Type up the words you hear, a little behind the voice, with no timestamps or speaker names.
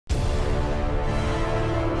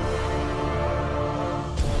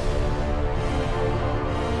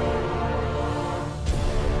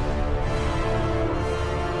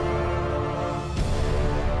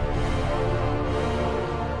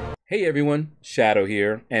Hey everyone, Shaedow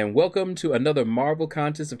here, and welcome to another Marvel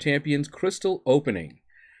Contest of Champions crystal opening.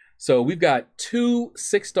 So we've got two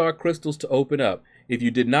 6-star crystals to open up. If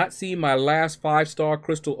you did not see my last 5-star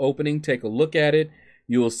crystal opening, take a look at it.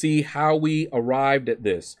 You will see how we arrived at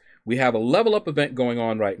this. We have a level up event going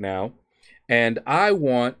on right now, and I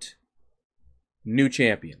want new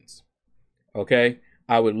champions. Okay?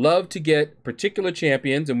 I would love to get particular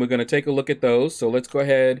champions, and we're going to take a look at those. So let's go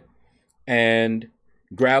ahead and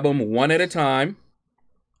grab them one at a time.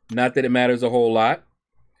 Not that it matters a whole lot.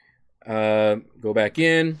 Go back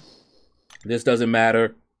in. This doesn't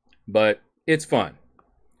matter, but it's fun.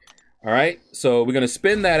 All right, so we're going to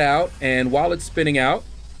spin that out. And while it's spinning out,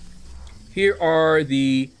 here are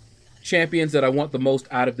the champions that I want the most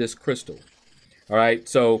out of this crystal. All right,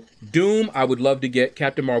 so Doom, I would love to get.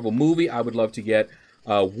 Captain Marvel movie, I would love to get.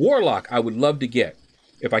 Warlock, I would love to get.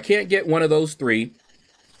 If I can't get one of those three,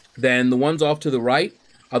 then the ones off to the right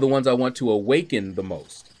are the ones I want to awaken the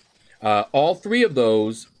most. All three of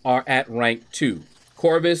those are at rank 2.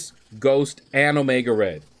 Corvus, Ghost, and Omega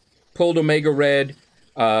Red. Pulled Omega Red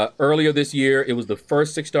earlier this year. It was the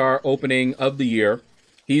first 6-star opening of the year.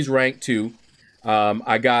 He's rank 2.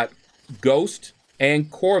 I got Ghost and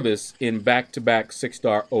Corvus in back-to-back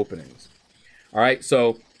 6-star openings. All right,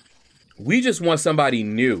 so we just want somebody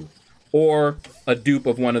new or a dupe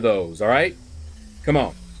of one of those, all right? Come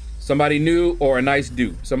on. Somebody new or a nice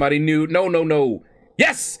dupe. Somebody new. No.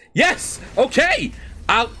 Yes. Okay.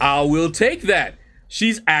 I will take that.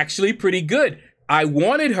 She's actually pretty good. I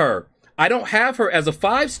wanted her. I don't have her as a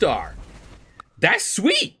 5-star. That's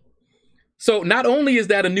sweet. So not only is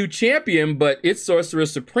that a new champion, but it's Sorcerer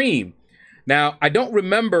Supreme. Now, I don't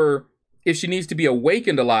remember if she needs to be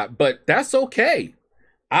awakened a lot, but that's okay.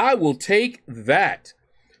 I will take that.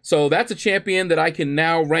 So that's a champion that I can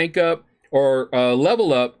now rank up or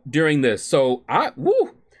level up during this. So,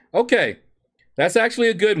 okay. That's actually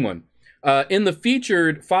a good one. In the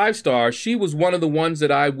featured 5-star, she was one of the ones that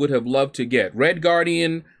I would have loved to get. Red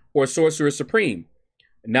Guardian or Sorcerer Supreme.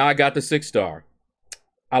 Now I got the 6-star.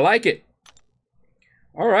 I like it.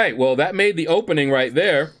 All right, well, that made the opening right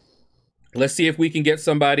there. Let's see if we can get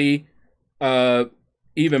somebody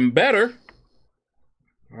even better.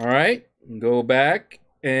 All right, go back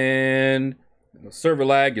and server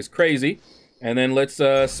lag is crazy. And then let's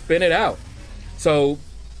spin it out. So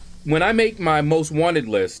when I make my most wanted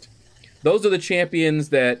list, those are the champions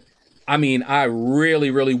that, I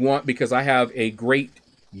really want because I have a great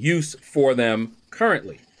use for them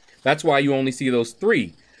currently. That's why you only see those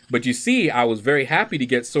 3. But you see, I was very happy to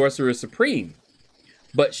get Sorcerer Supreme.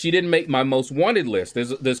 But she didn't make my most wanted list.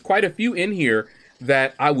 There's quite a few in here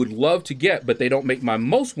that I would love to get, but they don't make my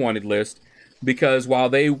most wanted list. Because while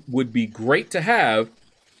they would be great to have,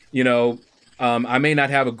 you know, I may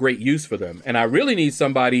not have a great use for them. And I really need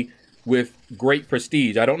somebody with great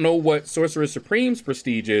prestige. I don't know what Sorcerer Supreme's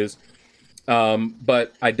prestige is,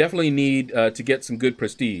 but I definitely need to get some good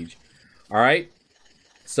prestige. All right.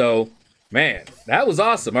 So, man, that was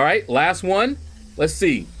awesome. All right. Last one. Let's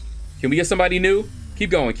see. Can we get somebody new?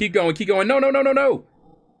 Keep going. No.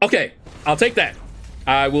 Okay. I'll take that.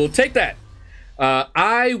 I will take that.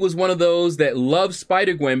 I was one of those that loved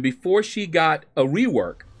Spider-Gwen before she got a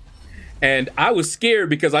rework. And I was scared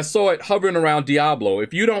because I saw it hovering around Diablo.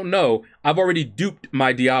 If you don't know, I've already duped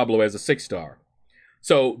my Diablo as a 6-star.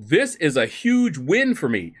 So this is a huge win for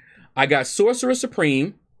me. I got Sorcerer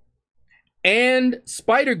Supreme and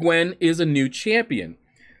Spider-Gwen is a new champion.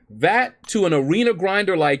 That, to an arena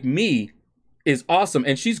grinder like me, is awesome.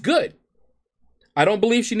 And she's good. I don't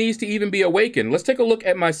believe she needs to even be awakened. Let's take a look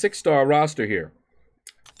at my 6-star roster here.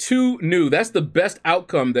 2 new. That's the best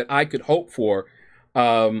outcome that I could hope for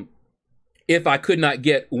if I could not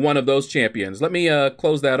get one of those champions. Let me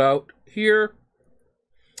close that out here.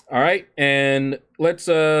 All right, and let's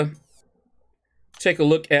take a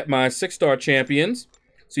look at my 6-star champions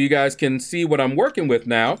so you guys can see what I'm working with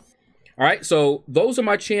now. All right, so those are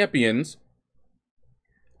my champions.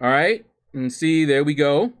 All right, and see, there we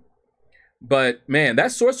go. But, man,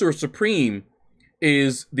 that Sorcerer Supreme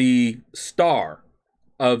is the star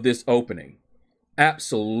of this opening.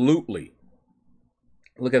 Absolutely.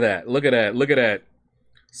 Look at that.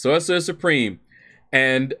 Sorcerer Supreme.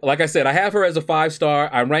 And, like I said, I have her as a 5-star.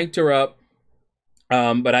 I ranked her up.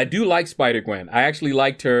 But I do like Spider-Gwen. I actually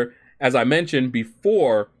liked her, as I mentioned,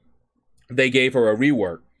 before they gave her a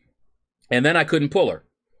rework. And then I couldn't pull her.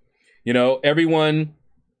 You know,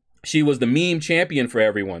 she was the meme champion for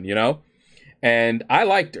everyone, you know? And I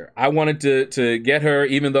liked her. I wanted to get her,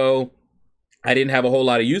 even though I didn't have a whole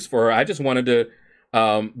lot of use for her. I just wanted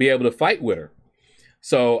to be able to fight with her.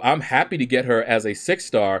 So I'm happy to get her as a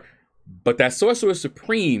 6-star. But that Sorcerer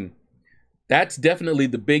Supreme That's definitely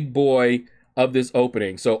the big boy of this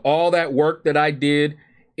opening. So all that work that I did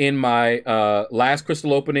in my last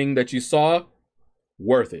crystal opening that you saw,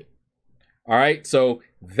 worth it. All right, so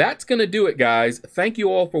that's going to do it, guys. Thank you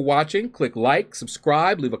all for watching. Click like,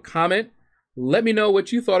 subscribe, leave a comment. Let me know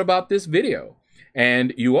what you thought about this video.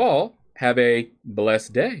 And you all have a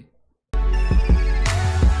blessed day.